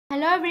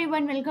Hello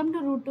everyone, welcome to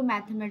Root to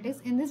Mathematics.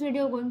 In this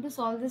video, we're going to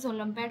solve this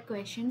Olympiad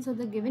question. So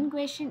the given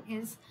question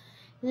is,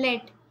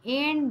 let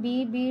a and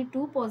b be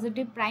two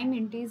positive prime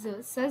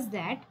integers such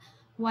that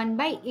 1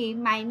 by a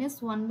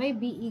minus 1 by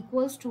b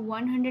equals to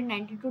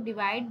 192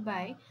 divided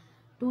by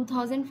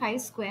 2005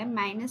 square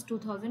minus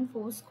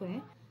 2004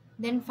 square.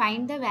 Then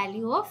find the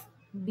value of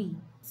b.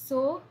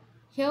 So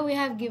here we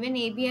have given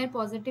a, b are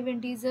positive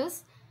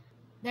integers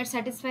that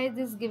satisfies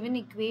this given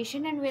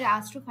equation, and we're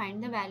asked to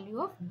find the value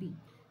of b.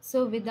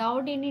 So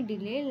without any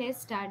delay,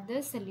 let's start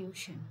the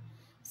solution.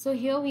 So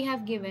here we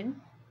have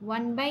given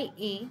 1 by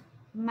a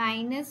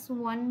minus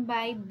 1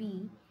 by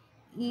b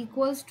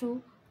equals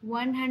to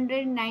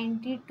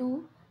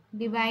 192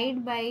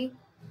 divided by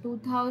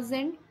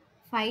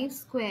 2005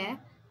 square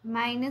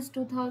minus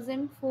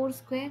 2004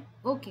 square.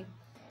 Okay.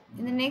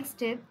 In the next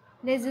step,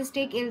 let's just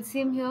take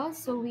LCM here.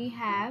 So we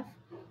have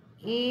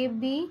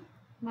AB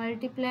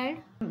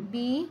multiplied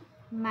b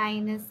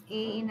minus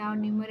a in our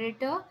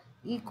numerator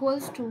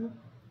equals to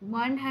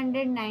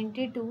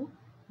 192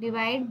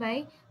 divided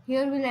by,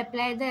 here we'll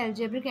apply the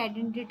algebraic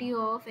identity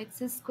of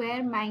x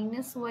square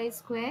minus y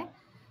square,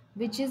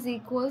 which is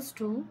equals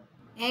to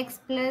x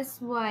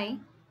plus y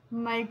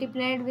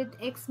multiplied with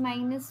x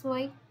minus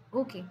y.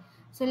 Okay,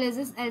 so let's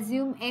just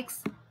assume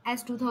x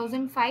as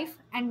 2005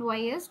 and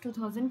y as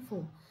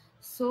 2004.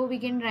 So we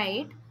can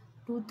write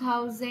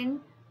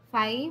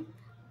 2005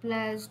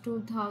 plus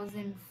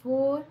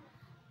 2004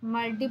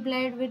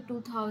 multiplied with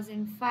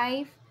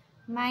 2005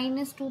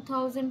 minus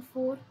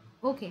 2004.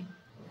 Okay,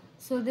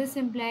 so this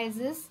implies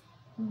is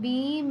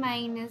b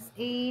minus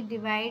a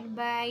divided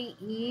by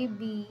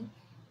ab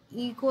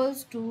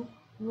equals to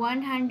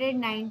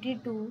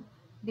 192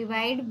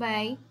 divided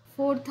by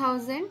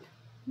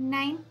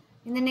 4009.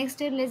 In the next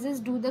step, let's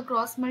just do the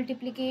cross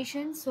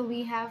multiplication. So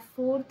we have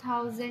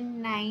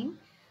 4009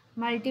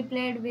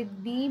 multiplied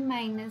with b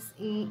minus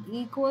a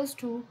equals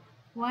to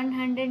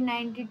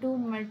 192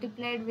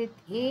 multiplied with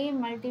a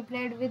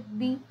multiplied with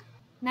b.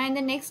 Now in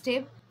the next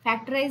step,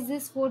 factorize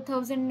this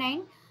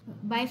 4009.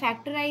 By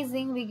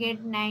factorizing, we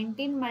get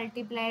 19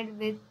 multiplied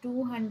with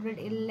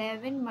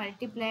 211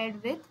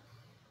 multiplied with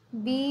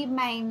b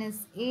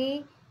minus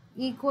a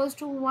equals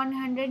to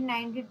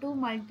 192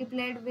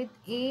 multiplied with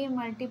a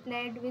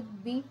multiplied with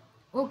b.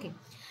 Okay,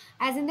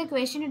 as in the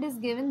question it is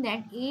given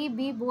that a,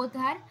 b both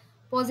are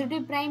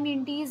positive prime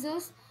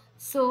integers.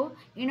 So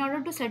in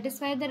order to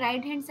satisfy the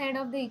right hand side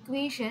of the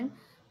equation,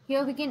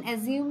 here we can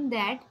assume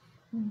that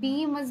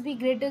b must be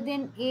greater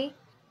than a.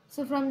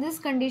 So from this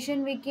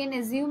condition we can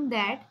assume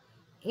that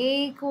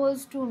a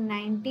equals to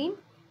 19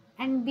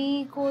 and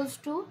b equals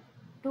to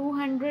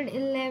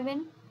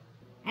 211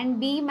 and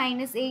b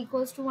minus a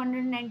equals to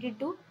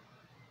 192.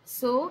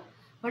 So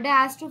what I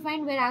asked to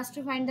find, we're asked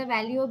to find the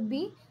value of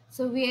b.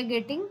 So we are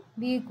getting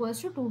b equals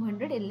to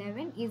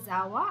 211 is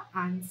our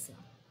answer.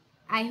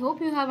 I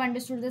hope you have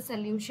understood the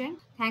solution.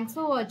 Thanks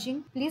for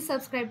watching. Please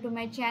subscribe to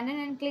my channel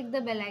and click the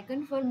bell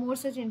icon for more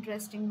such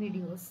interesting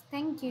videos.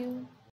 Thank you.